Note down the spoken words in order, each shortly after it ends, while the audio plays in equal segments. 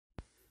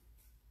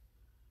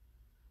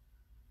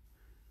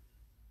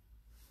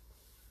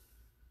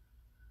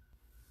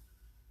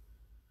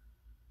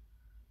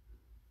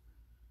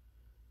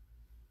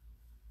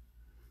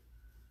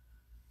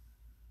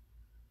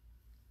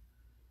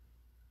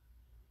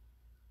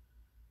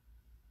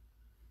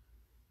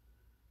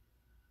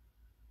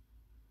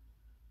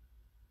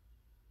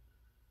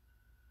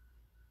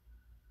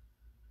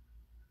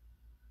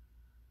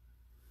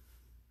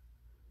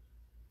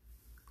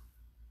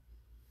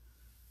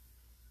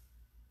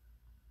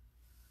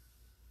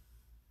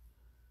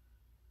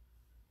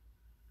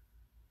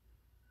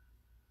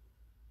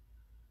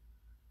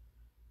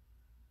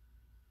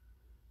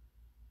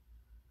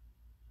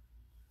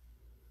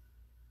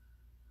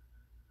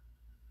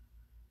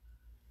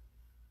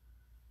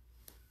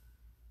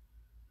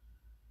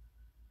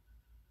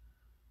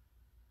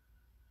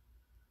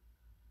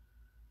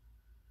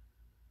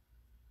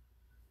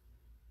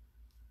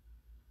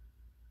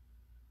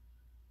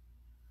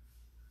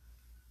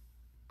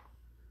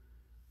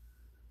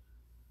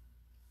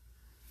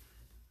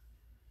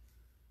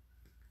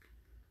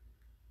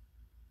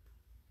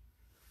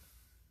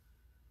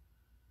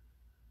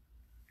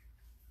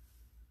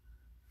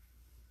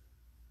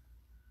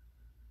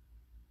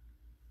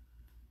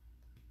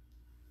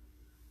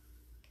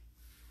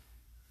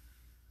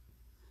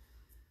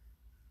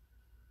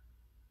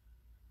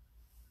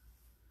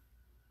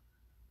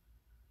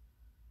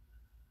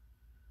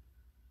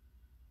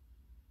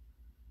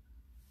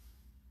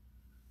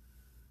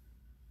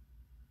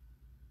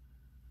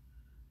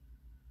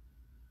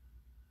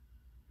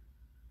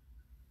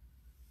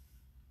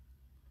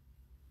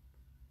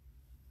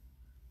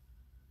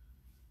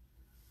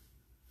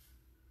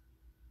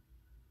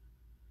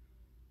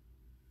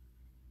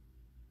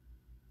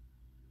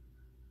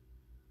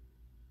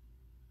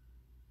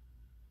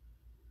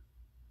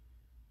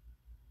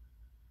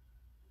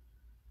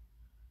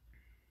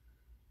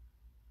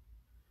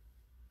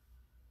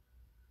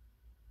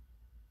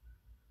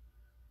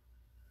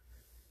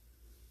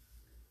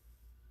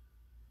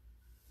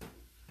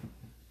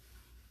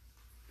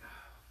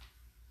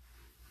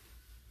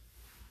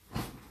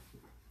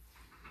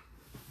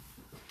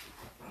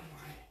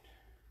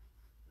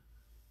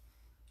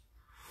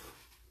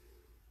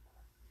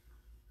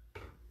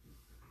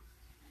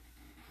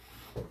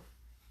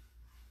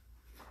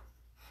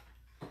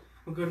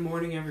Well, good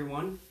morning,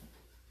 everyone.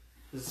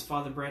 This is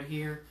Father Brett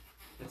here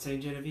at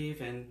St.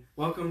 Genevieve, and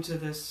welcome to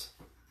this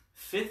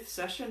 5th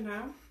session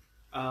now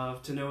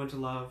of To Know and to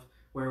Love,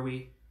 where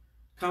we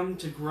come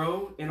to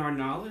grow in our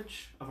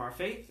knowledge of our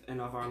faith and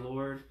of our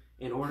Lord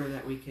in order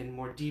that we can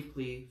more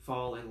deeply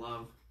fall in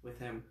love with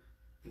Him.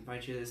 I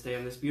invite you this day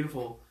on this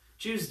beautiful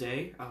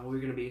Tuesday. We're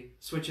going to be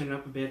switching it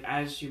up a bit,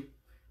 as you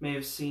may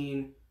have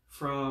seen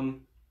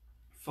from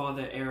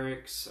Father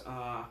Eric's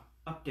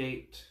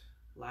update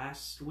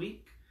last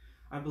week.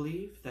 I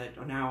believe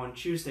that now on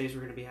Tuesdays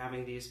we're going to be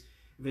having these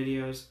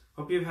videos.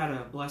 Hope you've had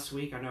a blessed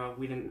week. I know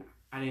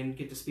I didn't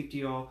get to speak to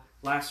you all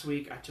last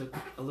week. I took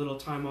a little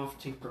time off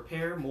to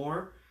prepare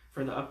more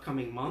for the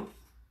upcoming month.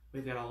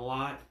 We've got a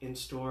lot in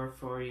store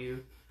for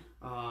you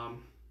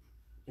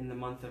in the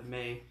month of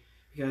May,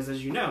 because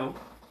as you know,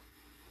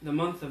 the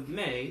month of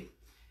May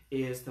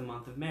is the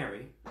month of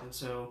Mary, and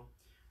so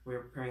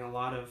we're preparing a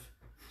lot of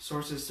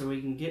sources so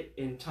we can get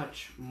in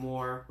touch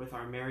more with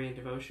our Marian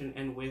devotion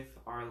and with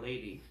Our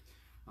Lady.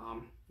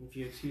 If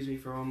you excuse me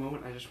for a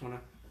moment, I just want to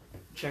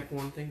check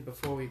one thing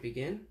before we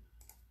begin.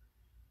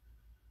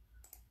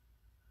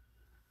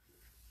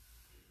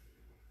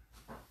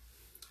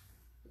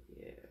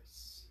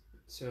 Yes.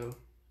 So,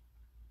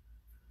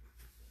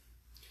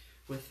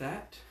 with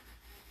that,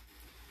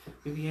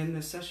 we begin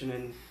this session,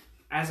 and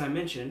as I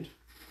mentioned,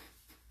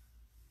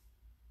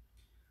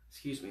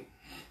 excuse me,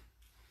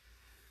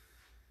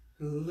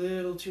 a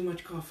little too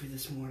much coffee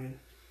this morning.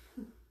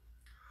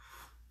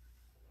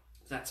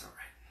 That's all right.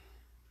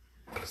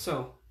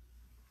 So,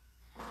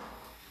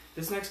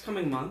 this next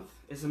coming month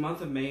is the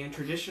month of May, and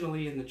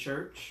traditionally in the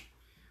church,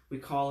 we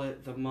call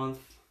it the month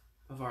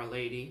of Our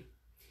Lady.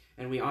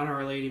 And we honor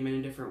Our Lady in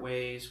many different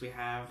ways. We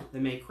have the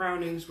May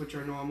crownings, which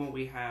are normal.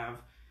 We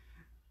have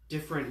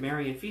different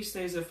Marian feast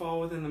days that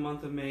fall within the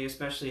month of May,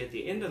 especially at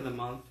the end of the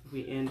month.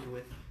 We end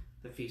with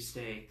the feast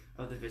day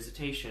of the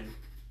Visitation.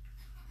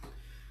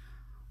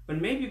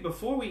 But maybe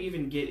before we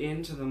even get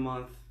into the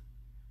month,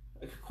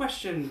 a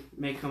question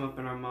may come up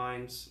in our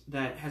minds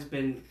that has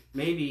been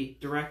maybe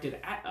directed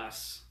at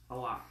us a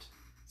lot.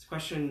 It's a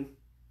question,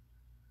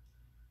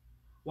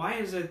 why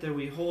is it that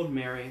we hold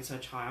Mary in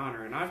such high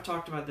honor? And I've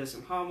talked about this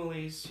in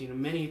homilies.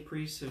 Many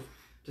priests have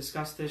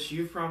discussed this.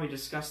 You've probably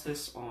discussed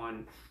this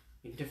on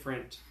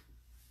different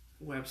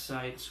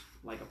websites,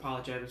 like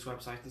apologetics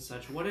websites and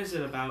such. What is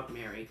it about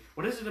Mary?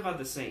 What is it about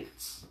the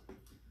saints?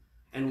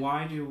 And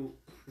why do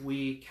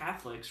we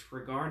Catholics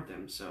regard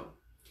them so?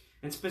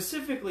 And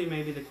specifically,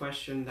 maybe the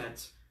question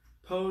that's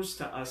posed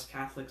to us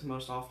Catholics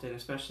most often,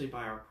 especially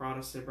by our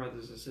Protestant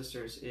brothers and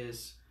sisters,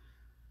 is,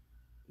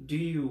 do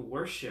you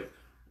worship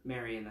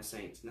Mary and the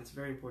saints? And that's a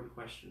very important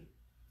question.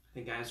 I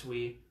think as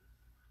we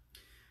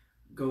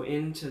go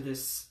into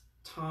this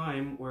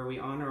time where we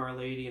honor Our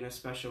Lady in a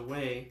special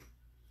way,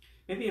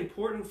 it may be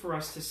important for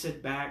us to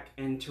sit back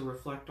and to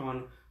reflect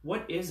on,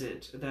 what is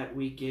it that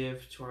we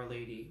give to Our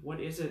Lady?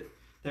 What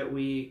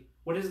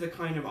is the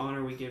kind of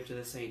honor we give to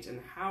the saints,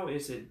 and how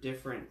is it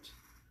different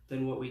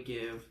than what we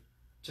give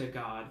to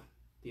God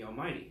the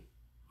Almighty?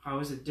 How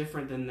is it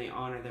different than the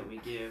honor that we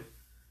give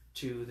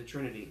to the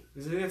Trinity?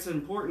 Because I think it's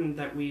important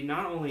that we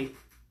not only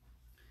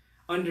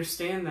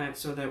understand that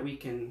so that we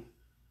can,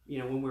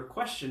 when we're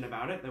questioned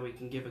about it, that we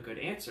can give a good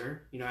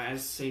answer.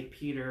 As St.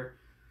 Peter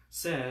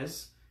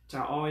says,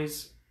 to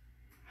always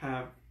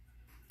have,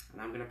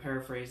 and I'm going to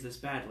paraphrase this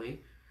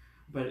badly,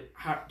 but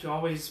to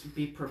always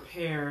be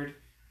prepared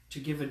to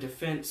give a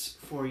defense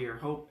for your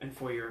hope and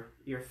for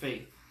your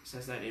faith. He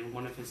says that in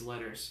one of his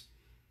letters.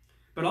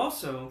 But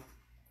also,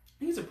 I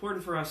think it's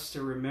important for us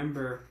to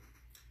remember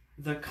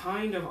the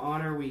kind of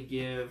honor we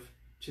give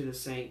to the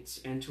saints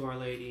and to Our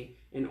Lady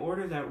in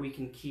order that we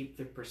can keep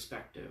the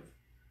perspective.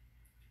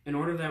 In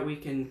order that we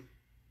can,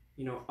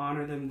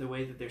 honor them the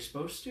way that they're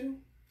supposed to,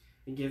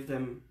 and give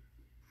them,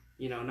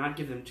 not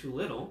give them too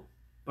little.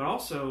 But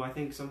also, I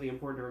think something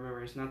important to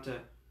remember is not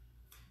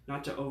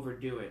to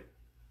overdo it.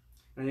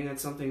 I think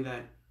that's something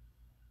that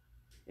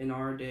in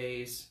our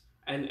days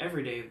and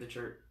every day of the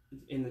church,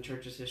 in the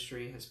church's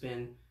history, has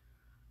been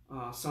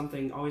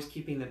something, always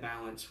keeping the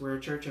balance. We're a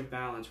church of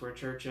balance. We're a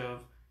church of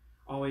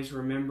always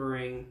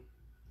remembering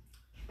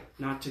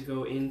not to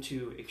go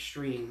into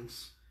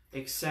extremes,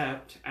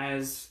 except,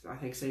 as I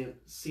think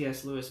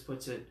C.S. Lewis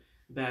puts it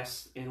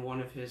best in one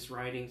of his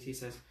writings, he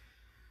says,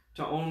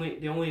 the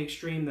only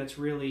extreme that's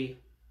really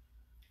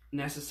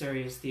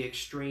necessary is the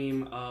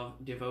extreme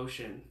of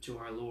devotion to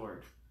our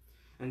Lord.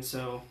 And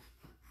so,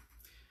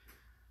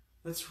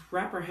 let's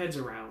wrap our heads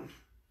around,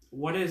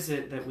 what is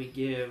it that we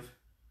give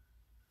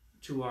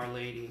to Our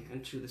Lady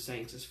and to the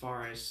saints as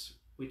far as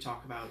we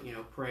talk about,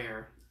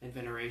 prayer and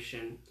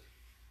veneration.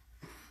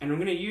 And I'm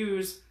going to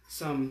use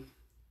some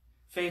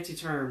fancy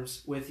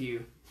terms with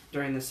you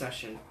during this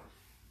session.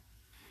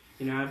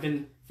 I've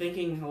been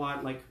thinking a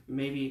lot,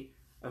 maybe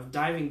of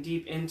diving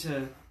deep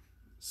into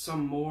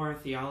some more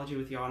theology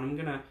with y'all, and I'm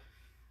going to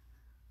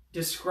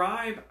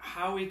describe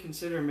how we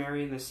consider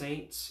Mary and the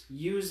saints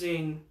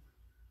using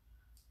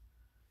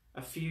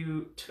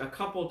a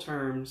couple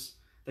terms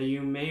that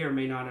you may or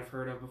may not have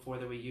heard of before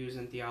that we use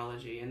in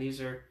theology. And these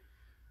are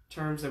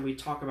terms that we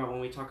talk about when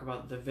we talk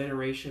about the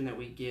veneration that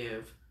we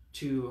give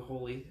to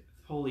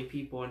holy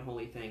people and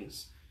holy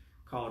things,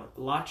 called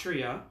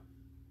latria,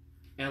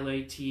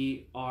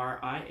 Latria,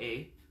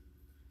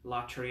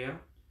 latria,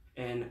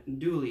 and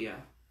dulia,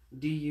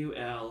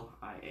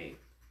 Dulia.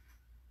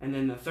 And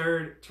then the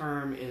third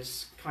term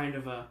is kind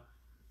of a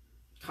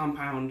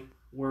compound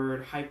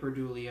word,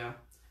 hyperdulia.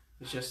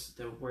 It's just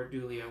the word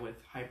dulia with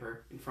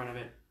hyper in front of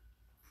it.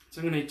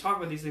 So I'm going to talk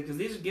about these things because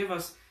these give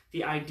us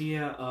the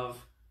idea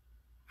of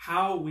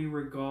how we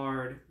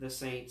regard the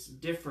saints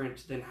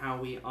different than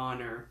how we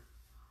honor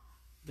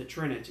the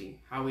Trinity,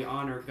 how we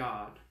honor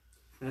God.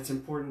 And it's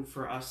important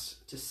for us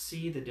to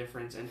see the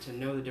difference and to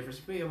know the difference,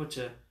 to be able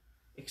to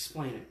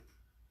explain it.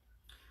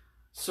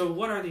 So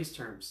what are these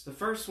terms? The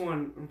first one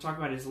I'm going to talk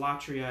about is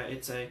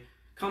latria.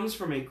 Comes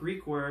from a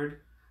Greek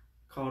word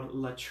called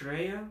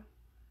latreia,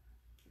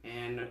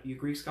 and you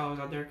Greek scholars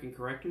out there can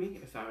correct me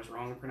if I was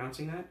wrong in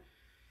pronouncing that.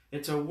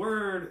 It's a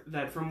word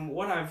that, from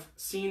what I've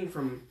seen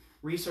from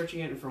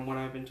researching it and from what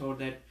I've been told,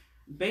 that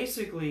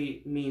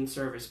basically means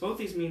service. Both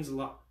these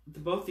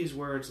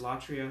words,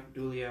 latria,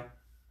 dulia,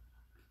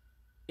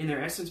 in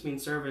their essence mean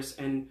service.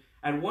 And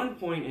at one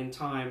point in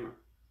time,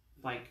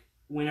 like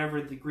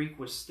whenever the Greek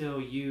was still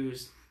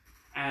used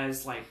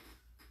as, like,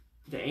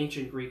 the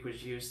ancient Greek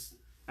was used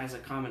as a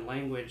common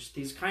language,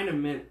 these kind of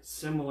meant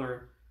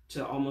similar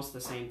to almost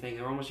the same thing.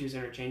 They were almost used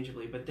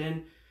interchangeably. But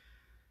then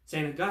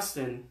St.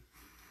 Augustine,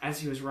 as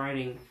he was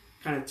writing,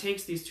 kind of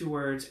takes these two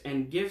words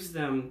and gives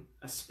them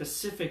a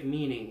specific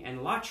meaning. And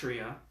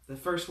latria, the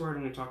first word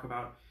I'm going to talk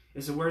about,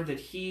 is a word that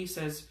he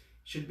says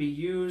should be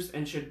used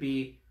and should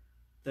be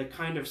the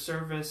kind of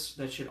service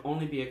that should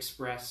only be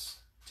expressed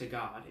to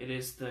God. It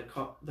is the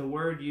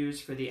word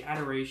used for the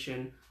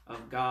adoration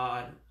of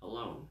God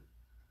alone.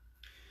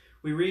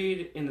 We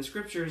read in the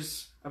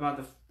scriptures about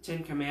the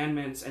 10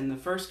 commandments, and the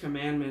first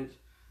commandment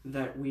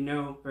that we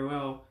know very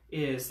well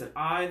is that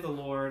I, the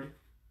Lord,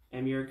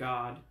 am your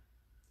God.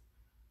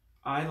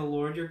 I, the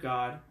Lord your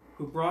God,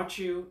 who brought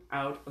you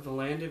out of the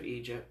land of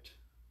Egypt,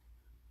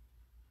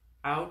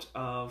 out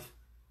of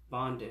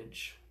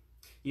bondage.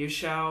 You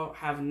shall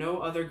have no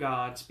other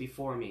gods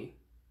before me.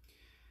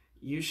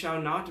 You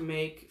shall not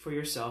make for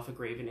yourself a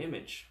graven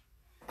image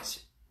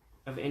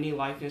of any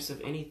likeness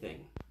of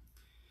anything.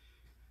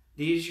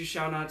 These you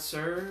shall not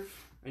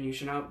serve, and you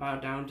shall not bow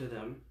down to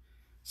them.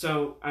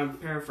 So I'm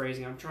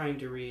paraphrasing. I'm trying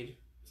to read.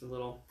 It's a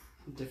little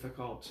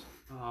difficult.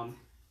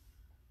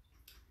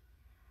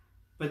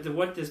 But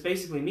what this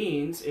basically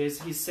means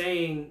is he's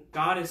saying,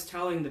 God is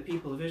telling the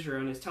people of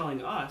Israel and is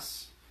telling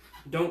us,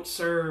 don't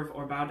serve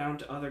or bow down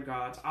to other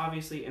gods,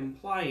 obviously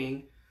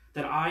implying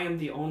that I am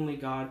the only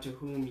God to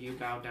whom you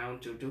bow down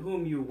to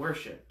whom you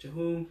worship, to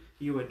whom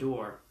you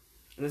adore.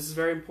 And this is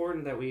very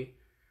important that we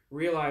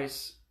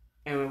realize,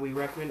 and we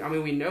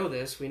recommend, we know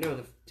this, we know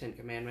the 10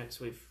 Commandments,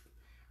 we've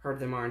heard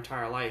them our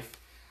entire life,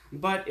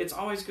 but it's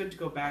always good to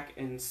go back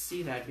and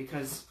see that,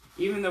 because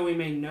even though we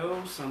may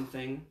know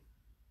something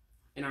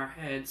in our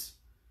heads,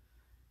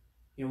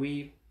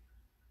 we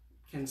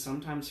can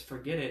sometimes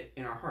forget it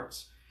in our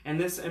hearts. And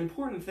this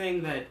important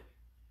thing that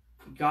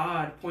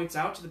God points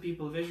out to the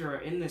people of Israel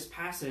in this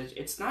passage,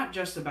 it's not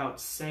just about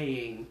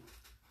saying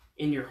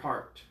in your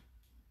heart,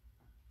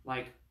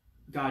 like,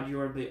 God,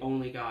 you are the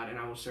only God and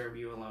I will serve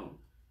you alone.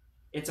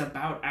 It's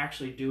about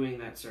actually doing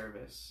that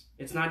service.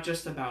 It's not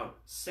just about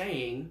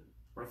saying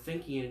or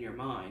thinking in your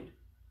mind.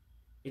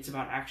 It's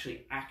about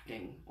actually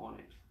acting on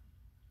it.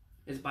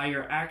 It's by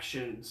your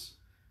actions,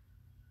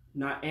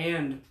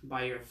 and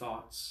by your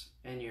thoughts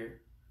and your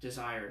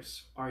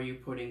desires, are you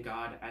putting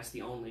God as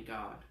the only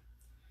God.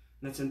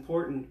 And that's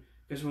important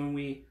because when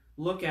we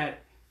look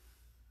at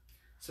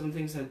some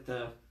things that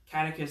the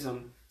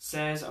Catechism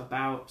says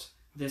about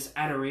this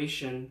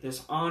adoration,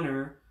 this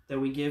honor that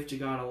we give to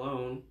God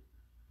alone,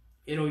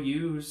 it'll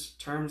use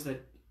terms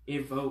that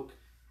evoke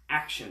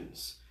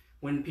actions.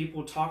 When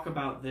people talk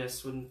about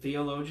this, when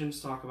theologians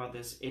talk about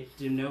this, it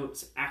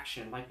denotes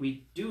action, like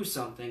we do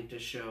something to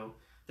show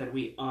that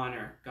we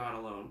honor God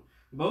alone.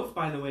 Both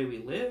by the way we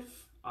live,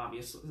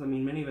 obviously,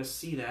 many of us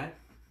see that,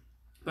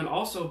 but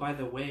also by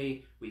the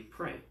way we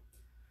pray.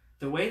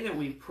 The way that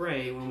we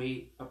pray when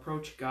we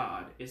approach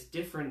God is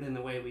different than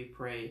the way we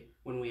pray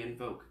when we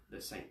invoke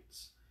the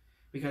saints.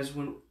 Because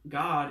when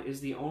God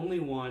is the only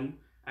one,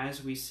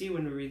 as we see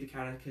when we read the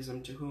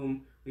Catechism, to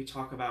whom we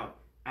talk about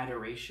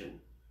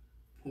adoration,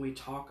 we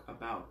talk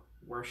about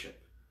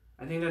worship.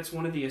 I think that's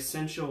one of the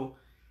essential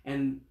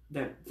and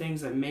that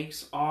things that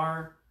makes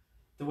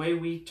the way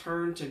we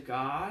turn to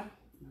God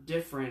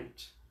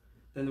different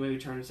than the way we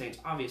turn to saints.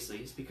 Obviously,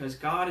 it's because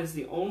God is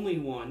the only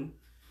one.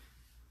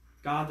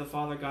 God the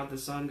Father, God the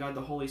Son, God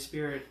the Holy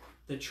Spirit.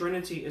 The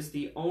Trinity is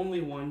the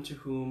only one to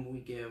whom we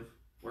give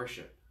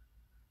worship.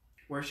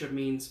 Worship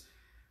means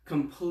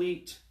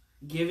complete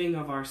giving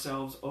of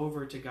ourselves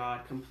over to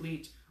God,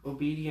 complete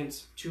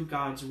obedience to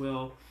God's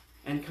will,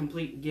 and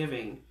complete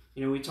giving.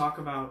 We talk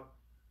about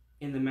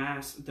in the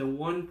Mass, the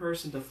one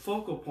person, the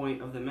focal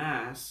point of the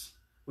Mass,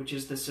 which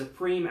is the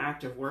supreme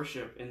act of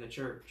worship in the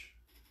church,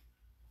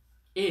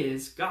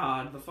 is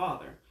God the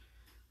Father.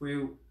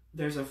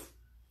 There's a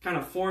kind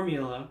of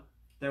formula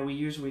that we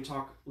use when we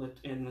talk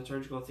in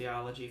liturgical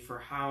theology for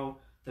how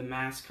the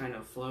Mass kind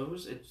of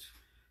flows. It's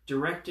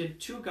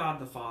directed to God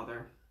the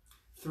Father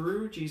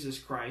through Jesus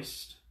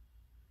Christ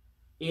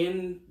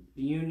in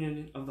the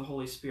union of the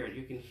Holy Spirit.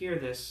 You can hear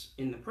this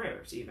in the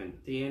prayers even.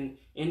 The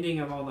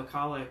ending of all the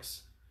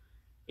collects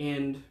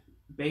end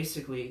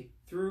basically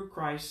through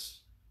Christ,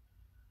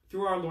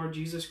 through our Lord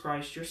Jesus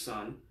Christ, your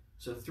Son,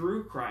 so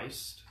through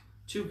Christ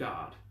to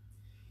God,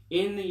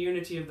 in the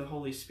unity of the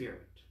Holy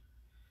Spirit.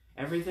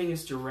 Everything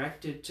is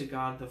directed to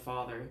God the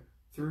Father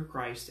through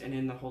Christ and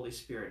in the Holy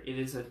Spirit. It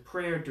is a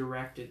prayer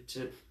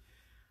directed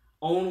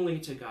only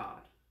to God.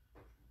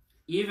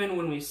 Even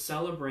when we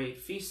celebrate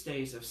feast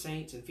days of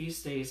saints and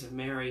feast days of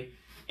Mary,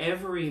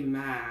 every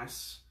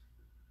Mass,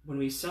 when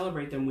we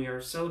celebrate them, we are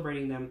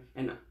celebrating them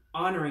and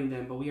honoring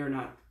them, but we are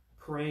not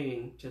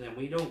praying to them.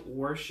 We don't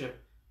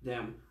worship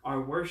them.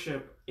 Our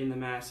worship in the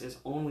Mass is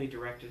only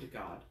directed to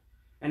God.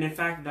 And in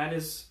fact, that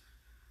is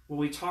when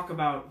we talk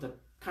about the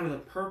kind of the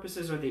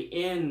purposes or the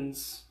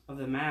ends of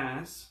the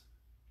Mass,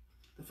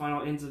 the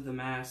final ends of the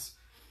Mass.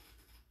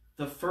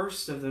 The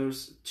first of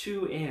those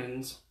two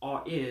ends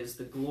is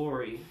the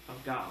glory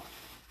of God.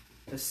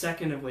 The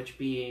second of which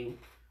being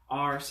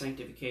our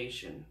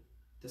sanctification,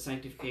 the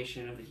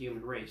sanctification of the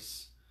human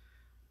race,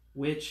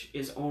 which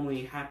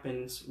only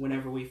happens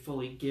whenever we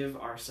fully give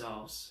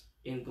ourselves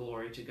in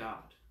glory to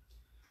God.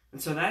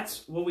 And so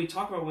that's what we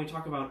talk about when we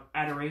talk about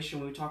adoration,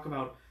 when we talk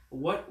about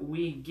what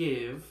we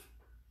give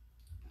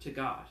to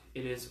God.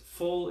 It is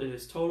full, it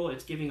is total,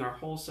 it's giving our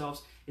whole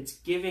selves, it's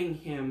giving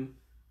Him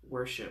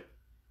worship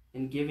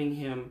and giving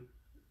Him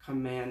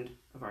command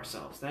of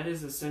ourselves. That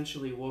is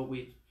essentially what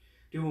we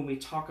do when we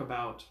talk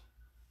about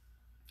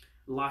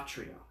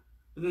latria.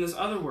 But then this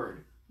other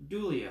word,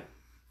 dulia.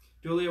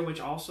 Dulia,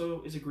 which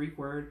also is a Greek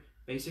word,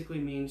 basically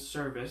means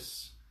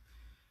service.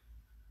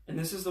 And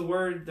this is the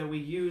word that we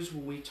use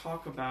when we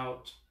talk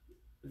about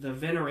the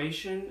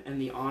veneration and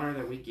the honor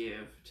that we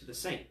give to the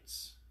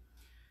saints.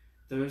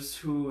 Those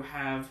who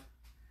have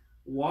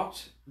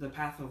walked the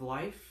path of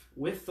life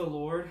with the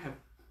Lord, have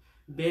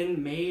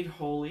been made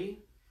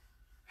holy,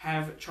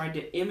 have tried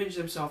to image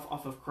themselves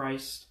off of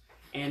Christ,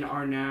 and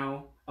are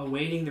now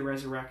awaiting the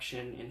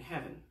resurrection in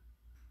heaven.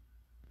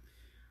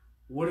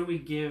 What do we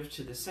give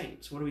to the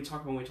saints? What do we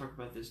talk about when we talk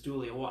about this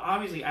dulia? Well,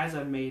 obviously, as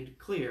I've made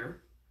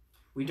clear,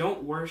 we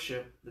don't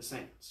worship the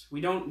saints. We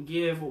don't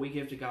give what we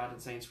give to God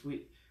and saints.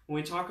 When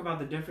we talk about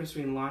the difference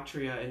between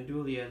latria and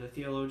dulia, the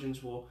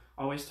theologians will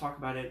always talk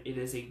about it. It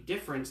is a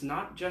difference,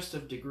 not just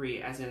of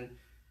degree, as in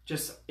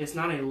it's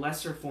not a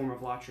lesser form of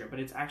latria, but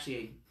it's actually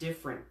a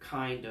different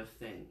kind of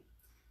thing.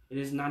 It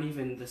is not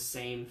even the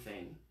same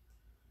thing.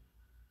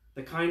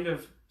 The kind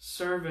of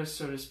service,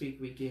 so to speak,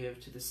 we give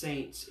to the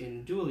saints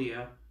in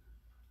dulia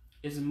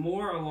is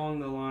more along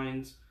the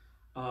lines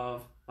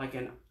of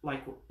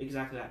like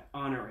exactly that,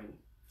 honoring.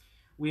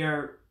 We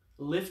are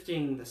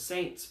lifting the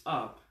saints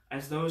up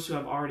as those who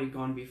have already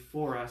gone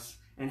before us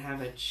and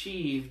have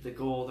achieved the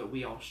goal that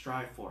we all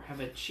strive for,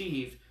 have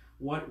achieved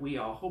what we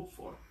all hope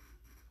for.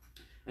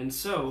 And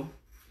so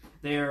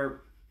they're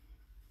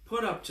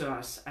put up to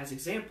us as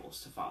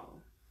examples to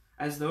follow,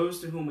 as those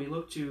to whom we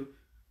look to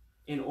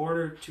in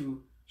order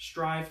to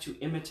strive to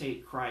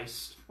imitate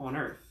Christ on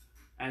earth,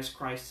 as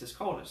Christ has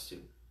called us to.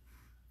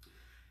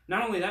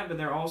 Not only that, but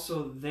they're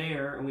also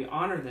there, and we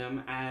honor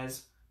them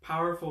as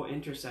powerful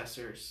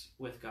intercessors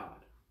with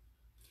God.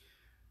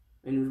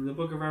 In the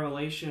book of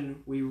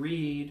Revelation, we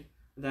read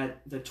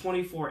that the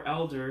 24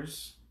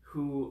 elders,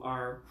 who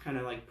are kind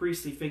of like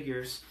priestly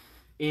figures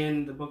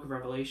in the book of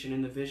Revelation,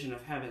 in the vision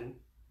of heaven,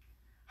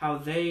 how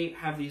they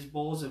have these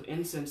bowls of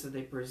incense that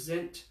they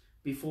present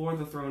before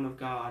the throne of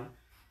God.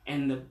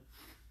 And the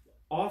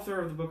author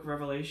of the book of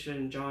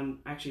Revelation, John,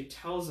 actually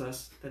tells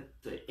us that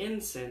the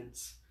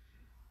incense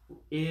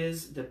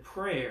is the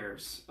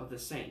prayers of the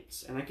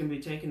saints. And that can be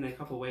taken in a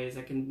couple ways.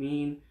 That can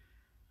mean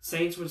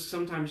saints was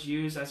sometimes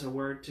used as a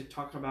word to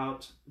talk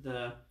about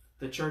the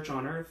church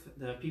on earth,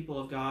 the people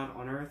of God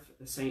on earth.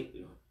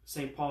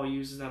 St. Paul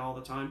uses that all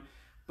the time.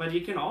 But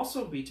it can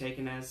also be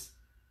taken as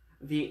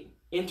the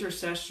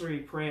intercessory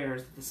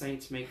prayers that the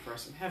saints make for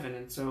us in heaven.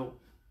 And so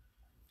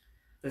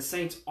the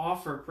saints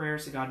offer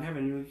prayers to God in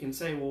heaven. And we can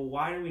say, well,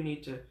 why do we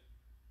need to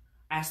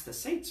ask the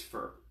saints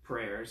for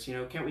prayers?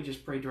 Can't we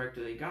just pray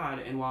directly to God?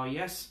 And while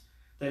yes,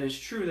 that is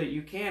true, that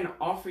you can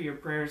offer your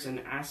prayers and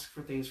ask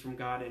for things from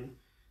God, and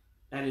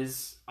that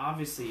is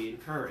obviously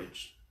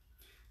encouraged.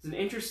 It's an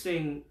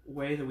interesting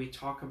way that we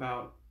talk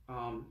about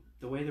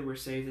the way that we're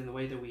saved and the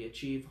way that we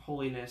achieve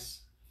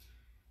holiness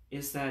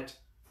is that,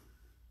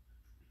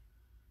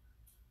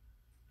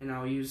 and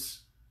I'll use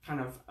kind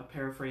of a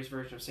paraphrase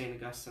version of St.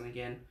 Augustine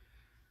again,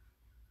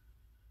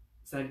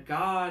 is that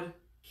God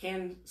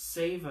can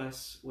save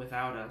us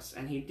without us,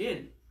 and He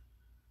did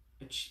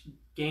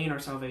gain our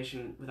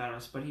salvation without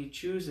us, but He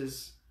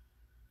chooses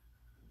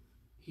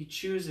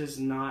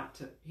not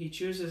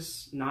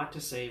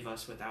to save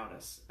us without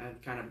us, and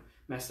kind of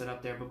mess it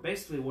up there, but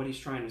basically what he's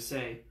trying to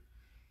say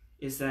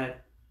is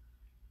that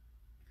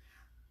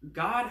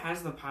God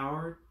has the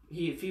power.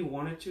 If he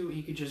wanted to,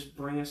 he could just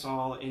bring us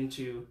all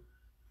into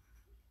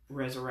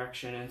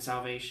resurrection and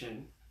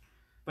salvation.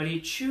 But he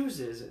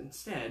chooses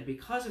instead,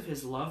 because of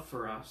his love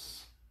for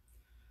us,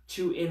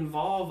 to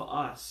involve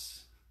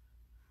us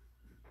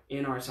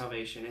in our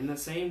salvation in the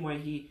same way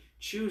he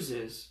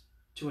chooses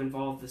to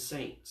involve the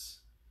saints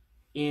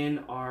in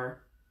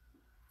our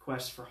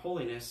quest for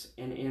holiness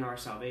and in our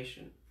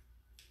salvation.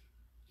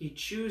 He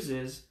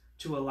chooses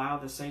to allow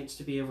the saints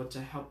to be able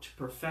to help to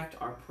perfect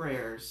our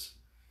prayers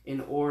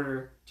in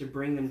order to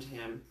bring them to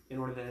him, in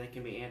order that they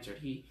can be answered.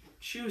 He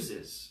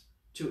chooses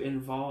to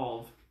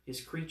involve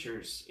his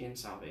creatures in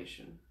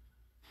salvation.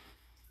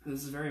 And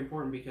this is very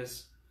important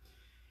because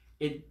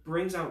it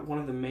brings out one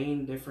of the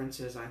main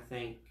differences, I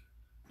think,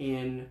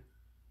 in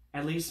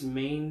at least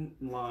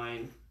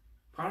mainline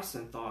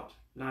Protestant thought.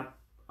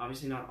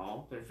 Obviously not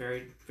all, but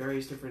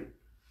various different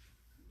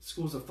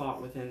schools of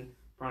thought within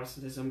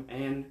Protestantism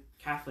and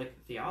Catholic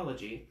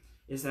theology,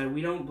 is that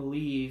we don't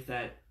believe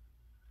that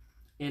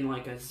in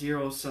like a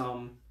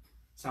zero-sum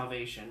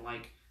salvation.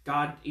 Like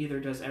God either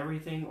does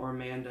everything or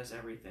man does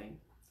everything.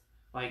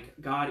 Like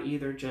God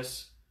either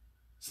just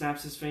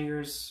snaps his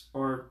fingers,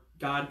 or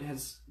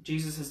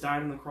Jesus has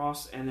died on the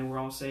cross and then we're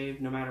all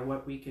saved no matter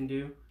what we can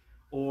do,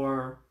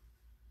 or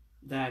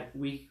that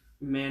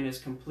man is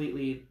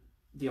completely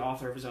the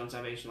author of his own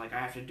salvation. Like I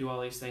have to do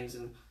all these things,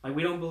 and like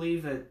we don't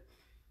believe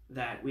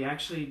that. We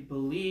actually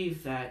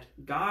believe that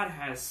God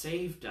has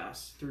saved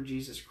us through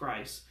Jesus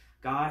Christ.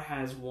 God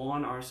has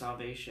won our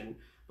salvation,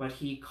 but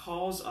he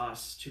calls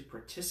us to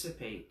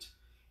participate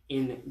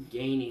in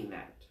gaining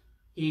that.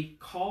 He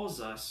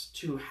calls us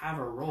to have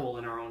a role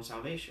in our own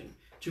salvation,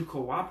 to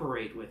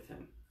cooperate with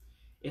him.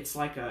 It's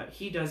like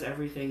he does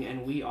everything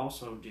and we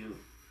also do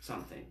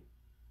something.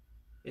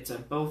 It's a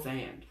both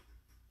and.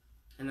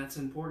 And that's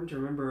important to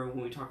remember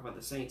when we talk about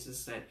the saints,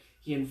 is that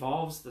he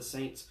involves the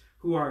saints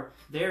who are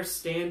there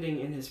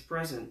standing in his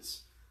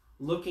presence,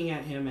 looking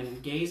at him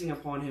and gazing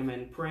upon him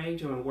and praying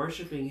to and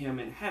worshiping him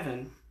in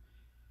heaven,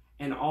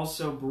 and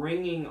also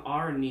bringing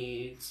our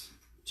needs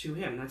to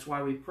him. That's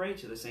why we pray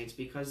to the saints,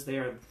 because they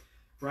are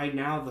right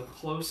now the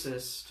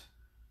closest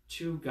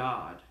to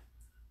God,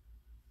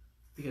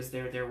 because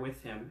they're there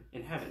with him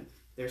in heaven.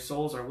 Their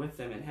souls are with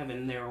them in heaven,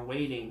 and they're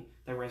awaiting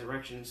their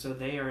resurrection. So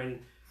they are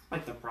in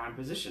like the prime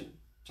position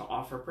to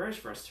offer prayers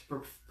for us,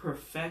 to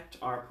perfect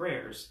our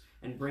prayers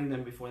and bring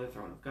them before the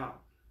throne of God.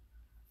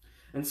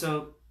 And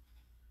so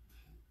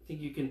I think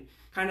you can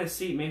kind of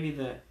see maybe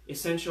the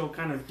essential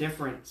kind of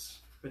difference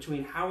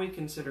between how we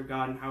consider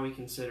God and how we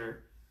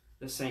consider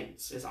the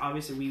saints is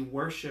obviously we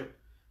worship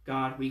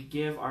God, we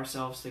give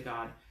ourselves to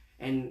God,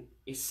 and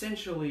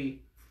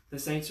essentially the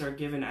saints are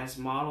given as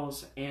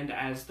models and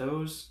as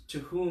those to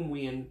whom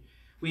we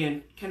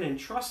can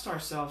entrust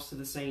ourselves to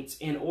the saints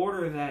in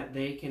order that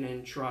they can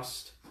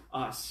entrust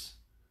us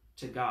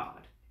to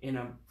God in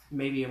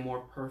maybe a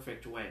more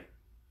perfect way.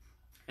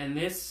 And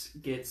this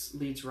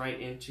leads right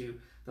into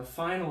the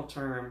final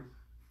term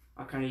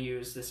I'll kind of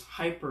use, this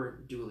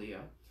hyperdulia,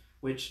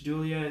 which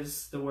dulia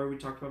is the word we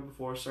talked about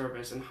before,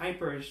 service, and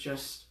hyper is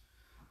just,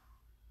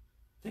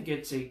 I think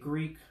it's a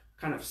Greek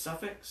kind of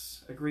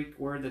suffix, a Greek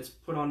word that's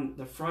put on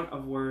the front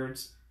of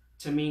words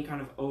to mean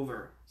kind of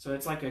over. So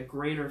it's like a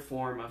greater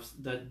form of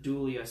the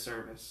dulia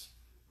service.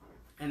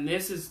 And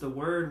this is the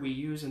word we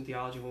use in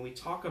theology when we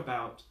talk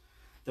about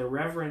the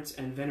reverence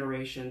and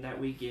veneration that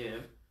we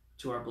give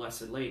to our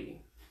Blessed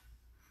Lady.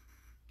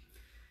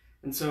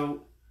 And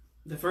so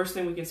the first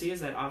thing we can see is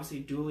that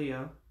obviously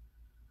dulia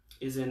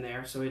is in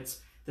there. So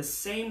it's the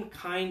same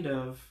kind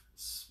of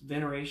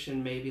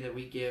veneration maybe that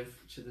we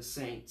give to the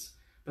saints,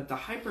 but the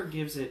hyper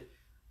gives it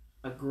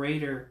a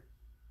greater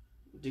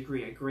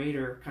degree, a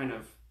greater kind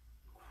of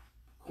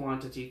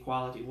quantity,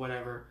 quality,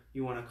 whatever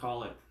you want to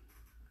call it.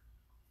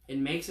 It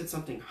makes it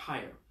something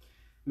higher.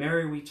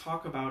 Mary we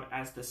talk about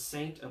as the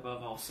saint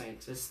above all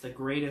saints. It's the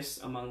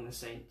greatest among the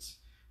saints.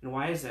 And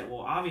why is that?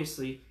 Well,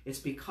 obviously, it's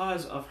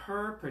because of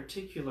her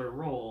particular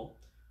role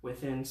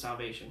within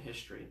salvation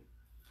history.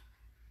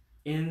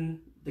 In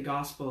the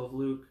Gospel of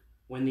Luke,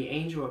 when the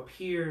angel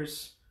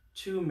appears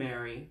to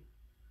Mary,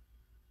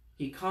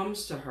 he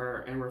comes to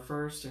her and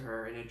refers to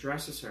her and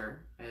addresses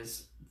her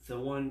as the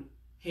one,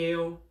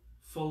 "Hail,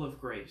 full of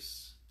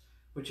grace,"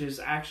 which is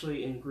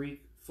actually in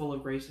Greek, full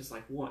of grace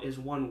is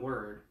one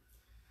word,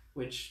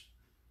 which,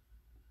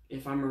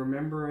 if I'm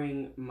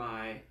remembering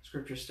my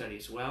scripture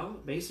studies well,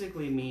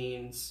 basically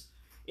means,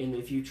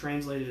 if you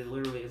translated it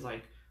literally, is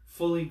like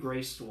fully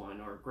graced one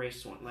or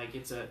graced one. Like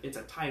it's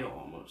a title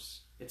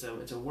almost. It's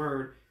a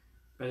word,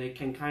 but it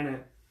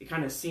kind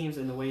of seems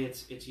in the way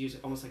it's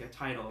used almost like a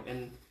title,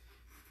 and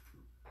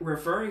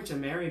referring to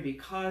Mary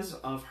because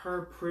of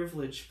her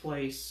privileged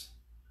place,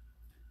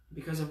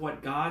 because of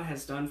what God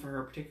has done for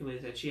her, particularly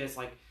that she has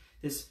like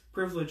this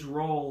privileged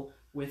role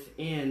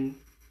within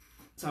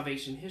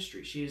salvation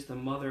history. She is the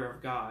mother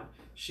of God.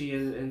 She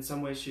is, in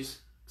some ways, she's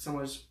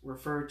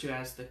referred to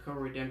as the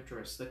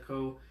co-redemptress, the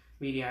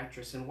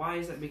co-mediatrix. And why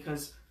is that?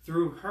 Because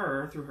through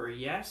her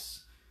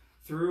yes,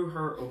 through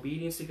her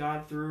obedience to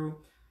God, through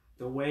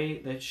the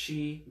way that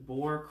she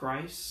bore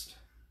Christ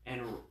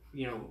and,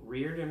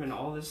 reared him and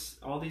all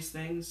these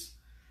things,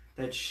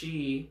 that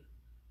she,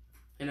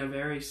 in a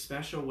very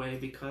special way,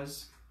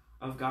 because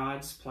of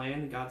God's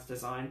plan, God's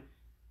design,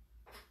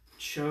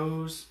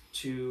 chose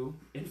to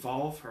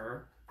involve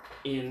her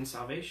in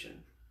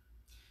salvation.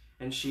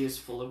 And she is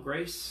full of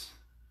grace.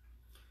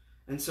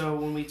 And so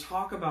when we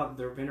talk about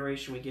the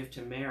veneration we give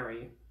to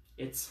Mary,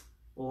 it's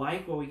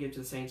like what we give to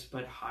the saints,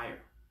 but higher.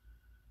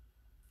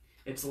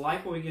 It's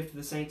like what we give to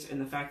the saints in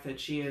the fact that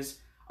she is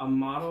a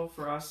model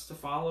for us to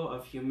follow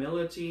of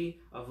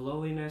humility, of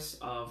lowliness,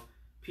 of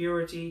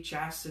purity,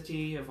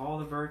 chastity, of all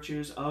the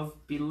virtues, of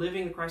be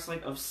living the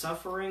Christ-like, of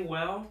suffering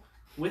well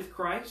with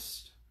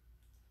Christ.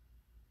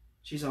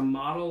 She's a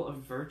model of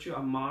virtue,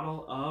 a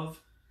model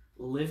of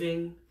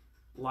living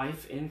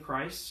life in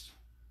Christ.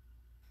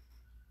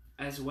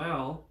 As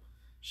well,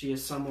 she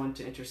is someone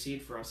to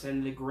intercede for us,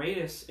 and the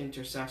greatest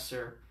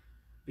intercessor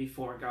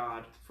before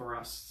God for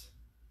us,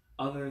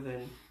 other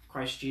than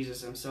Christ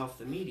Jesus himself,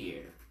 the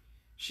mediator.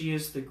 She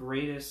is the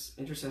greatest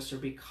intercessor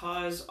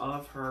because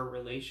of her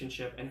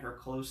relationship and her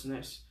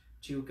closeness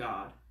to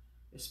God,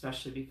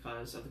 especially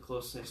because of the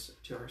closeness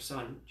to her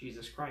Son,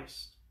 Jesus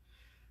Christ.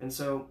 And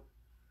so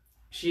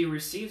she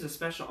receives a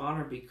special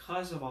honor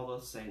because of all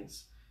those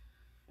things.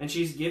 And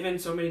she's given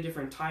so many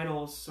different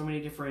titles, so many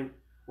different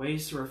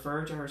ways to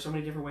refer to her, so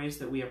many different ways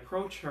that we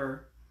approach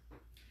her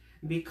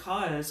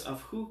because of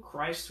who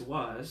Christ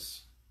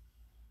was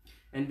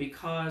and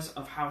because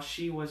of how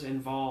she was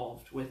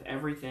involved with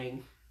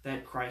everything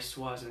that Christ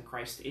was and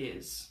Christ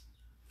is.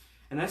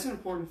 And that's an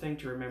important thing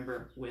to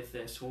remember with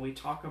this when we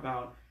talk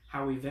about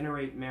how we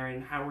venerate Mary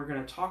and how we're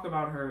going to talk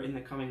about her in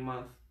the coming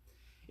month,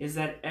 is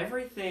that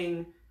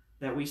everything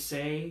that we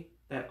say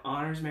that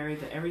honors Mary,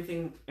 that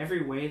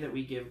every way that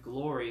we give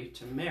glory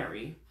to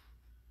Mary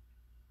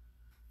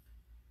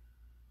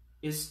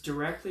is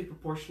directly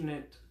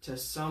proportionate to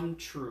some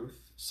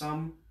truth,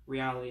 some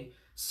reality,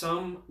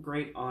 some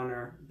great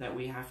honor that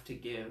we have to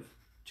give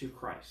to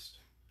Christ.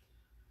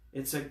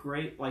 It's a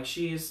great,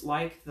 she is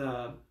like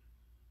the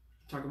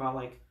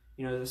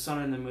sun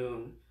and the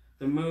moon.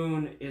 The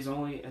moon is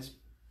only as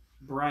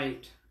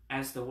bright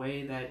as the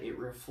way that it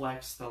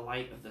reflects the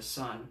light of the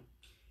sun.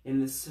 In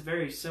this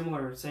very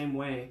similar, same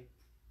way,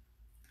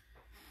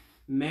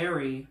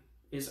 Mary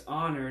is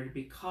honored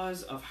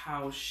because of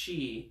how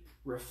she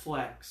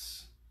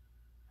reflects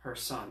her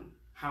Son,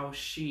 how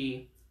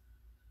she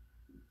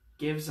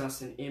gives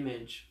us an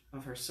image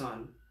of her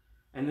Son.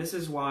 And this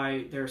is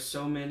why there are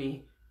so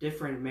many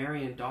different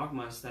Marian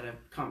dogmas that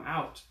have come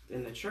out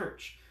in the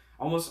church.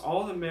 Almost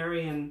all the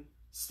Marian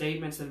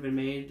statements that have been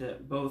made,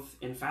 that both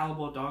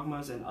infallible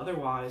dogmas and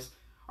otherwise,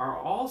 are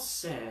all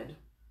said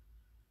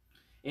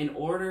in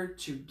order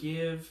to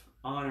give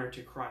honor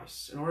to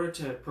Christ, in order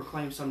to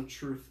proclaim some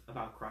truth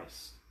about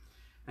Christ.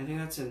 I think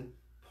that's an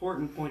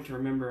important point to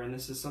remember, and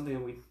this is something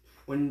that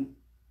when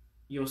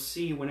you'll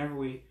see whenever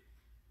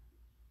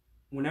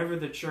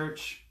the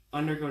church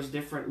undergoes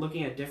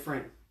looking at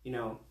different,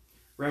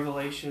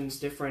 revelations,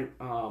 different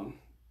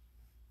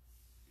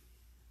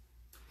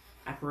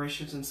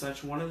apparitions and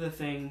such, one of the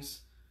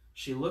things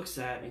she looks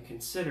at and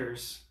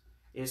considers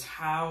is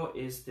how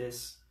is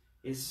this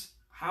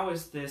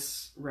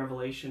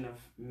revelation of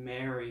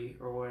Mary,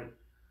 or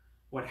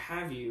what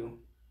have you,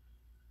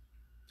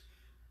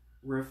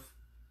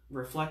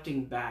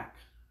 reflecting back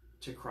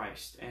to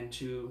Christ and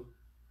to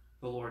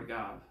the Lord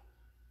God.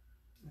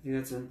 I think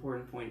that's an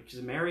important point,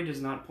 because Mary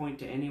does not point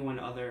to anyone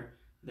other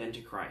than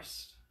to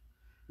Christ.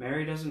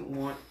 Mary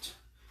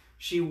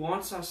she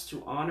wants us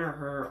to honor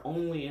her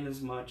only in as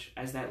much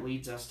as that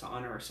leads us to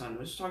honor her Son.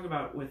 Let's talk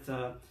about with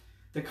the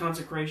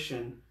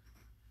consecration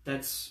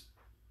that's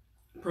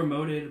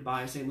promoted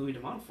by St. Louis de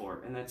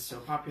Montfort, and that's so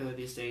popular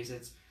these days.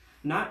 It's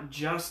not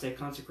just a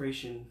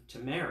consecration to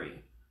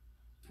Mary,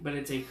 but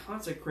it's a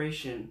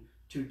consecration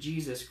to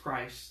Jesus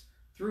Christ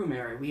through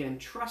Mary. We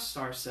entrust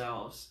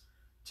ourselves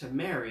to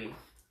Mary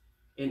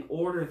in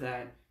order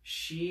that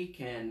she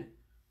can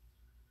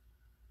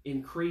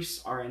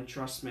increase our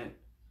entrustment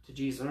to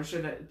Jesus.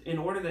 In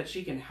order that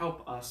she can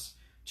help us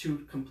to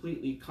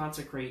completely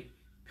consecrate,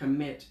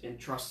 commit, and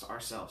trust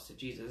ourselves to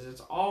Jesus.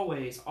 It's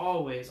always,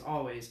 always,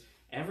 always,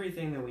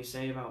 everything that we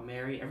say about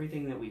Mary,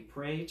 everything that we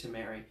pray to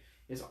Mary,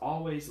 is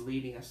always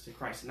leading us to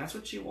Christ. And that's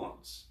what she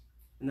wants.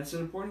 And that's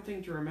an important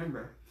thing to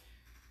remember.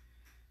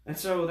 And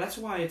so that's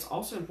why it's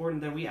also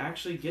important that we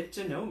actually get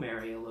to know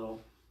Mary a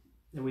little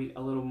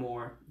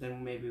more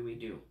than maybe we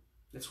do.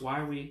 That's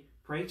why we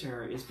pray to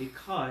her, is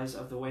because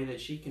of the way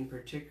that she can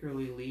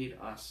particularly lead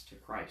us to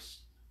Christ.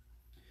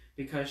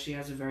 Because she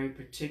has a very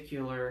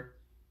particular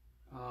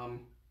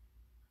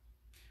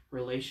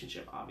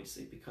relationship,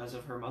 obviously, because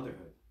of her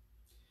motherhood.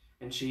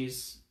 And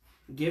she's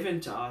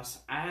given to us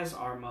as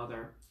our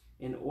mother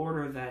in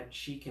order that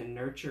she can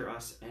nurture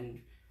us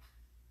and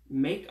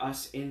make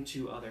us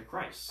into other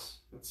Christs.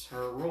 That's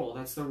her role.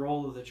 That's the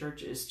role of the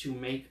church, is to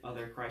make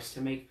other Christs,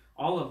 to make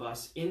all of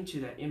us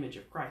into that image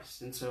of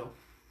Christ. And so,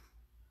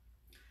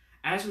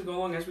 as we go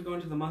along, as we go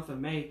into the month of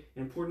May,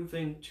 an important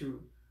thing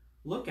to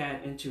look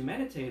at and to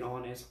meditate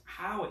on is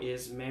how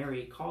is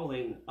Mary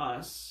calling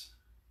us,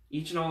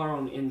 each in all our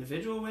own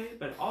individual way,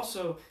 but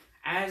also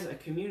as a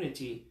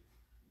community,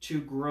 to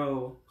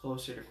grow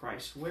closer to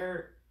Christ.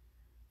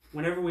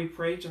 Whenever we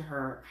pray to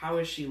her, how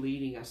is she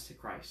leading us to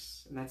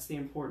Christ? And that's the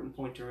important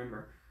point to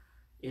remember,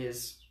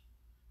 is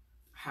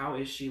how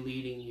is she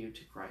leading you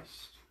to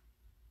Christ?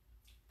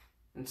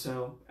 And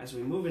so as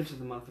we move into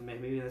the month of May,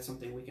 maybe that's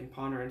something we can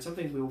ponder, and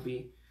something we will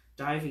be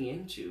diving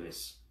into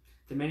is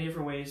the many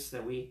different ways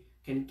that we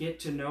can get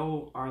to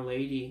know Our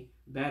Lady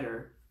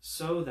better,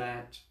 so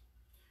that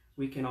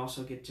we can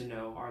also get to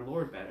know our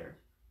Lord better.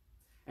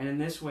 And in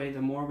this way,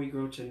 the more we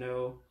grow to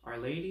know Our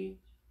Lady,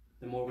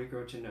 the more we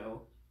grow to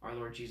know our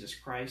Lord Jesus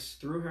Christ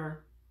through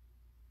her,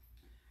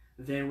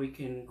 then we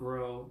can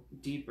grow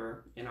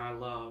deeper in our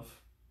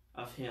love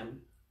of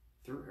Him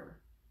through her.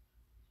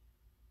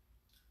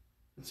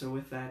 And so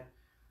with that,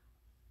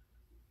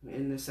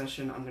 in this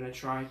session, I'm going to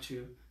try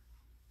to,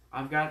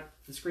 I've got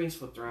the screens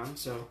flipped around,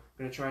 so I'm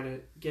going to try to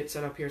get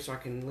set up here so I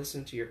can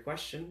listen to your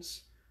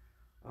questions.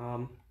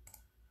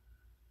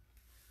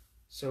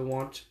 So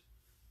want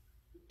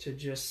to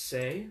just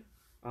say,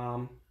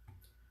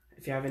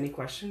 if you have any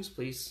questions,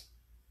 please,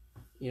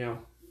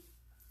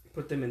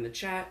 put them in the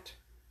chat.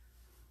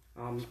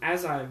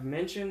 As I've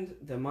mentioned,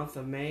 the month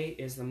of May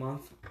is the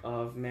month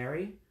of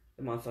Mary,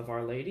 the month of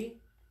Our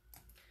Lady.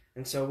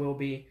 And so we'll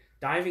be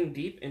diving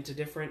deep into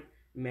different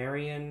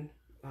Marian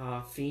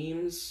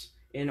themes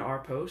in our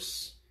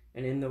posts,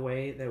 and in the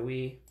way that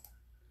we,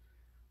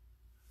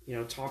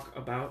 talk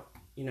about,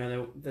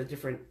 the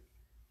different,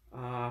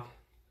 I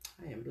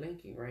am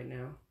blanking right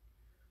now.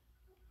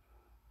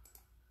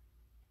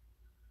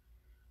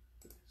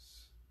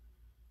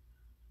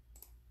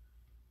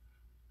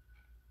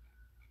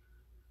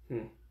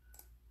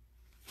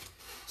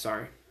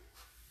 Sorry.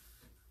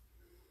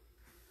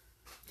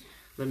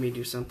 Let me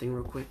do something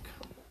real quick.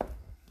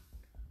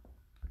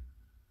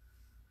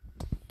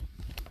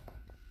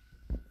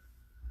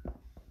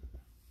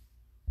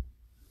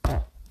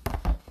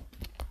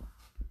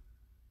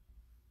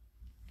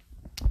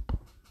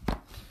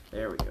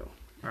 There we go.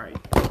 All right.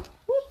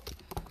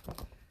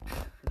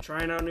 I'm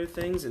trying out new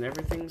things and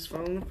everything's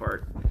falling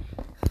apart.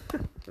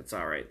 That's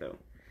all right though.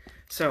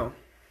 So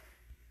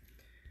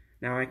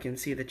now I can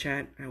see the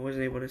chat. I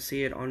wasn't able to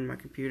see it on my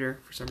computer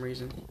for some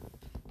reason,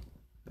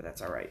 but that's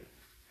all right.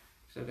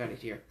 Still got it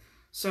here.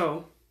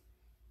 So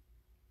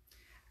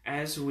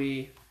as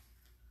we,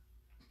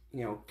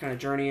 kind of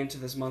journey into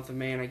this month of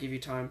May, and I give you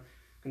time,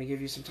 I'm going to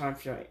give you some time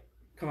to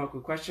come up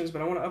with questions,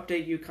 but I want to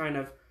update you kind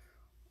of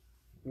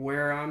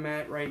where I'm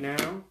at right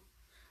now,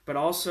 but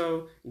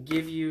also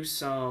give you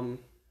some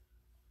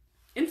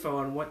info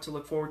on what to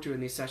look forward to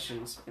in these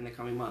sessions in the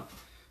coming month.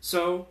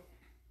 So,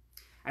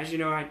 as you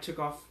know, I took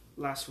off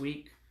last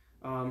week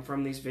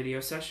from these video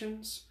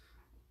sessions.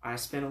 I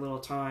spent a little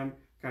time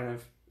kind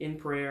of in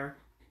prayer,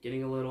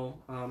 getting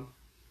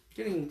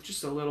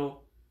just a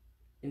little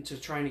into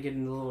trying to get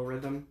in a little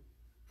rhythm.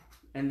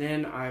 And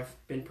then I've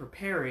been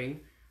preparing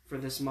for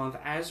this month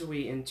as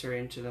we enter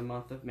into the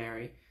month of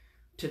Mary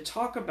to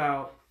talk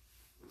about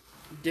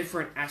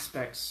different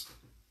aspects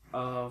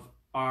of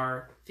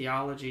our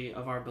theology,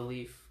 of our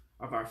belief,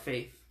 of our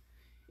faith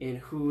in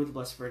who the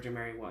Blessed Virgin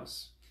Mary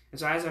was. And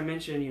so as I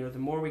mentioned, the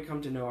more we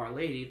come to know Our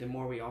Lady, the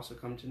more we also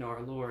come to know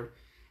our Lord.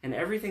 And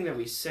everything that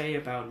we say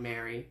about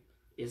Mary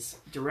is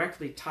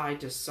directly tied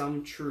to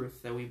some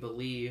truth that we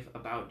believe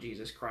about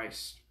Jesus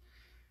Christ.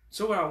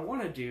 So what I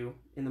want to do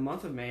in the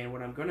month of May, and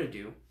what I'm going to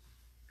do,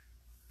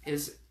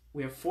 is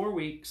we have 4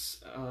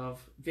 weeks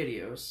of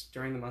videos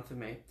during the month of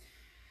May,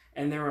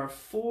 and there are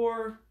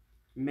 4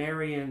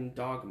 Marian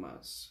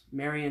dogmas,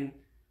 Marian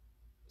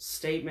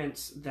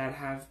statements that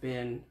have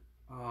been,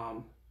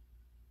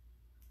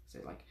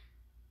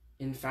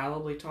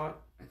 infallibly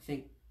taught.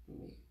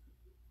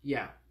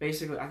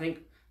 Basically, I think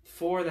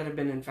 4 that have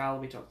been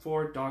infallibly taught,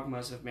 4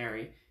 dogmas of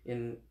Mary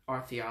in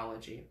our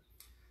theology.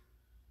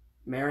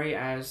 Mary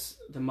as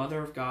the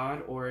Mother of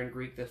God, or in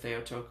Greek, the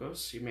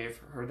Theotokos. You may have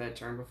heard that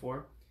term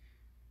before.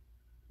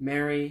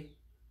 Mary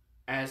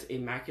as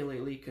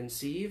immaculately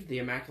conceived, the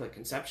Immaculate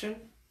Conception.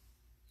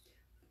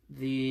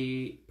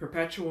 The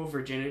perpetual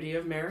virginity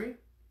of Mary,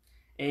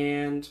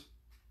 and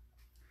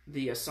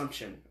the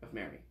Assumption of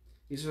Mary.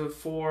 These are the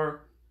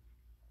 4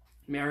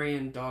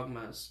 Marian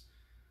dogmas.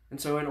 And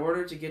so in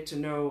order to get to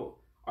know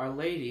Our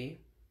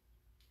Lady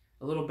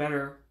a little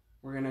better,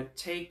 we're going to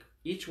take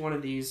each one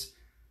of these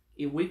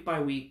week by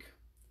week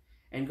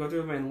and go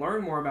through them and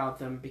learn more about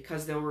them,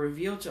 because they'll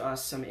reveal to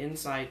us some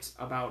insights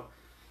about,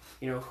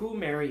 who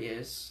Mary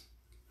is,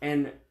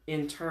 and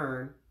in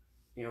turn,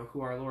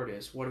 who our Lord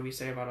is. What do we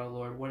say about our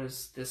Lord? What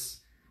does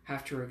this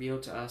have to reveal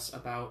to us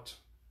about,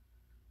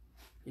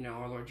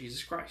 our Lord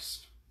Jesus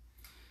Christ?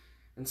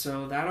 And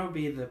so that'll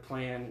be the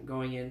plan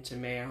going into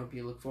May. I hope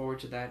you look forward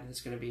to that.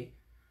 It's going to be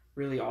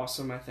really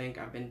awesome, I think.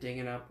 I've been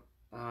digging up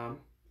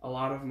a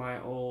lot of my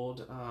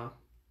old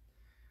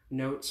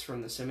notes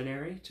from the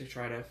seminary to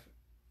try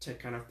to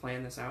kind of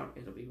plan this out.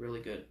 It'll be really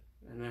good.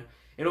 And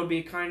it'll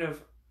be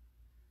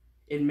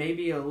it may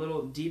be a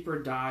little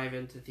deeper dive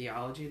into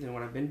theology than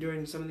what I've been doing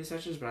in some of these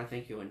sessions, but I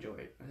think you'll enjoy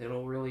it.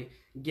 It'll really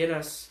get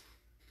us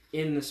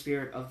in the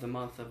spirit of the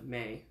month of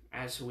May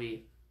as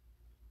we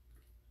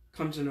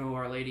come to know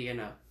Our Lady in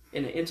an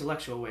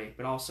intellectual way,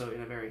 but also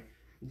in a very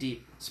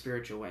deep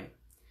spiritual way.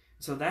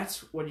 So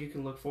that's what you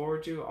can look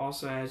forward to.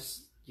 Also,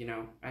 as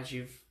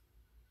you've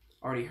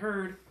already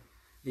heard,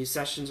 these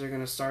sessions are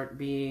going to start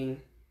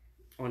being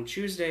on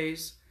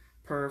Tuesdays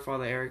per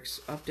Father Eric's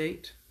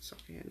update.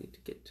 Sorry, I need to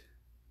get...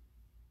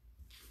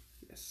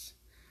 Yes.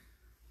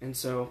 And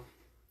so,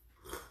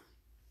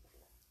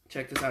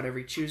 check this out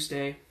every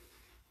Tuesday.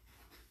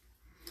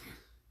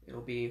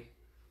 It'll be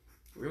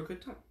a real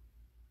good time.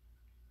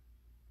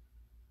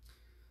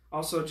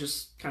 Also,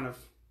 just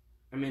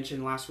I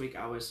mentioned last week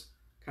I was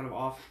kind of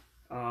off.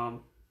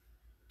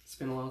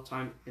 Spent a little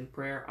time in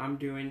prayer. I'm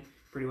doing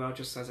pretty well,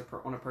 just as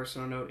on a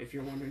personal note, if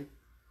you're wondering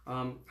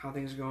how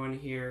things are going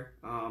here.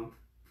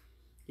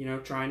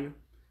 Trying to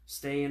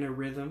stay in a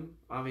rhythm,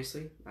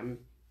 obviously. I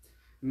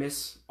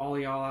miss all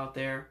y'all out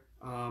there.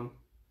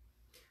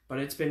 But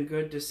it's been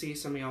good to see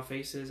some of y'all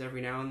faces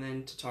every now and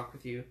then, to talk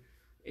with you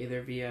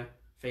either via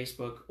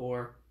Facebook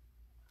or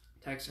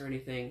text or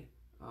anything.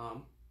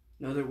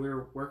 Know that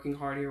we're working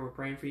hard here. We're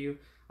praying for you.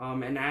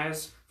 And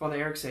as Father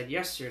Eric said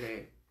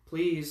yesterday,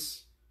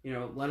 please,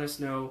 let us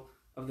know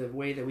of the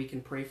way that we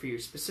can pray for you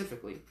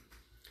specifically.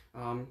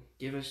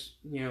 Give us,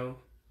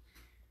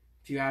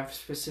 if you have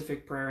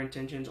specific prayer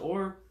intentions,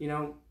 or,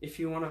 if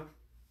you want to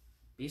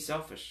be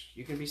selfish,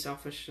 you can be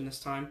selfish in this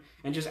time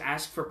and just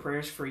ask for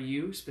prayers for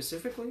you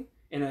specifically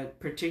in a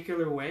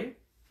particular way.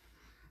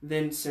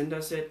 Then send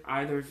us it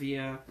either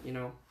via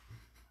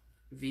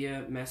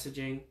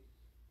messaging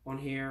on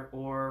here,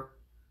 or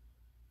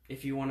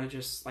if you want to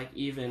just I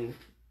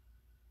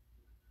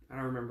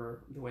don't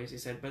remember the ways he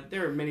said, but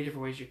there are many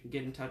different ways you can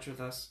get in touch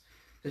with us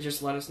to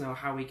just let us know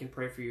how we can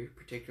pray for you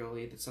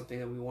particularly. That's something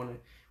that we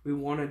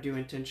want to do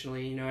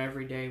intentionally.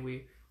 Every day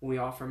when we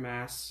offer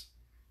Mass,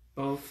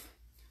 both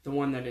the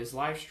one that is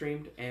live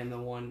streamed and the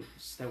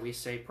ones that we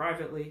say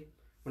privately,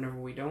 whenever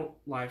we don't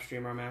live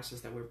stream our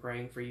Masses, that we're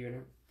praying for you in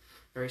a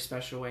very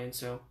special way. And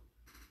so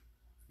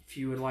if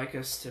you would like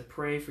us to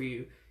pray for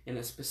you in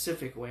a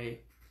specific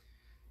way,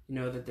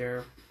 that there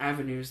are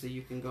avenues that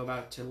you can go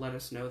about to let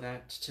us know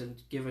that, to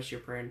give us your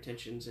prayer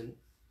intentions, and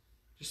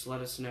just let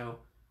us know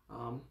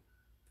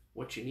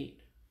what you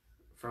need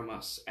from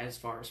us as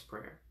far as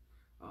prayer.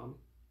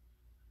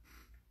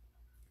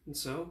 And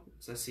so,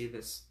 as I see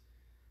this,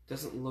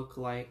 doesn't look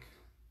like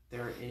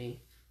there are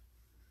any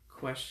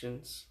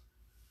questions.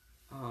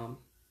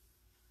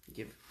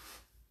 Give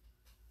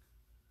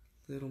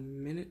a little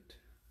minute,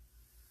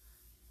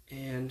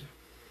 and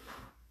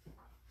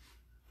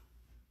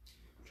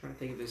trying to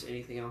think if there's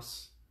anything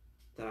else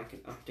that I can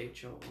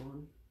update y'all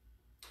on.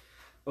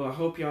 Oh, I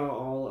hope y'all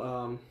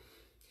all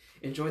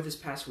enjoyed this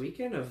past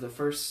weekend of the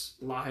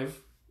first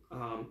live,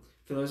 for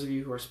those of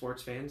you who are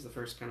sports fans, the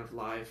first kind of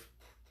live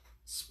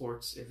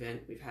sports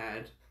event we've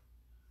had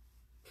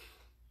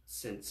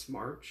since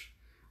March.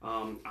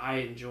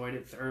 I enjoyed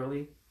it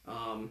thoroughly.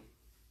 And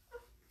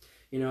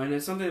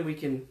it's something that we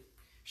can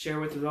share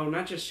with them,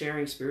 not just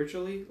sharing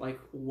spiritually,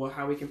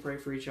 how we can pray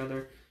for each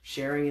other,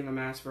 sharing in the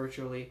Mass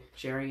virtually,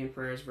 sharing in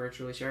prayers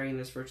virtually, sharing in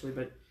this virtually,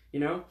 but,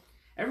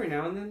 every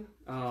now and then,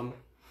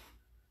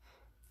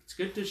 it's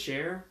good to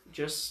share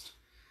just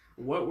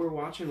what we're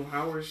watching,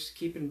 how we're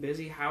keeping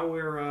busy, how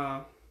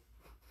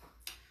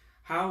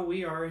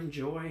we are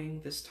enjoying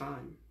this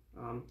time.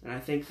 And I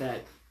think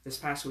that this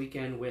past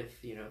weekend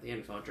with, the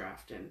NFL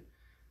draft and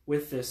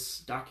with this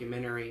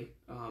documentary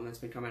that's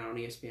been coming out on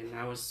ESPN,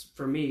 that was,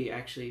 for me,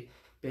 actually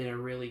been a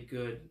really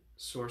good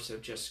source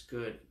of just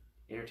good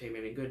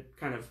entertainment and good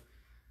kind of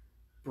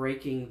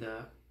breaking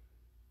the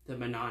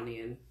monotony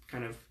and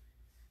kind of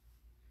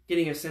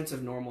getting a sense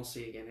of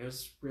normalcy again. It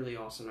was really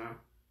awesome. I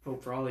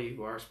hope for all of you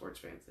who are sports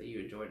fans that you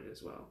enjoyed it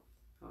as well.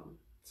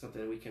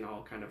 Something that we can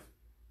all kind of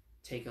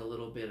take a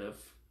little bit of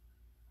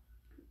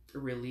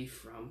relief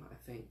from, I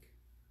think.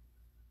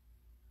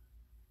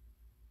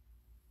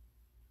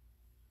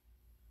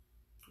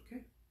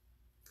 Okay.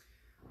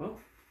 Well,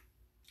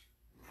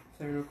 if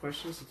there are no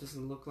questions, it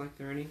doesn't look like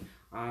there are any,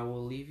 I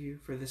will leave you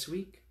for this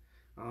week.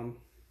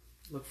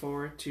 Look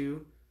forward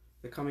to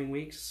the coming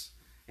weeks,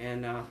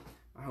 and I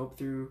hope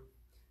through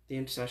the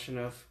intercession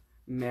of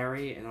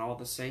Mary and all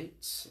the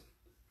saints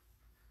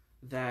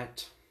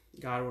that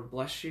God would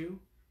bless you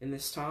in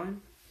this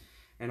time,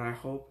 and I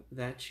hope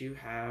that you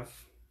have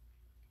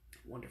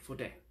a wonderful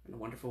day and a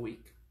wonderful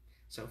week.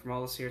 So from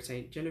all of us here at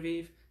St.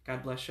 Genevieve,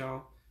 God bless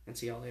y'all, and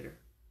see y'all later.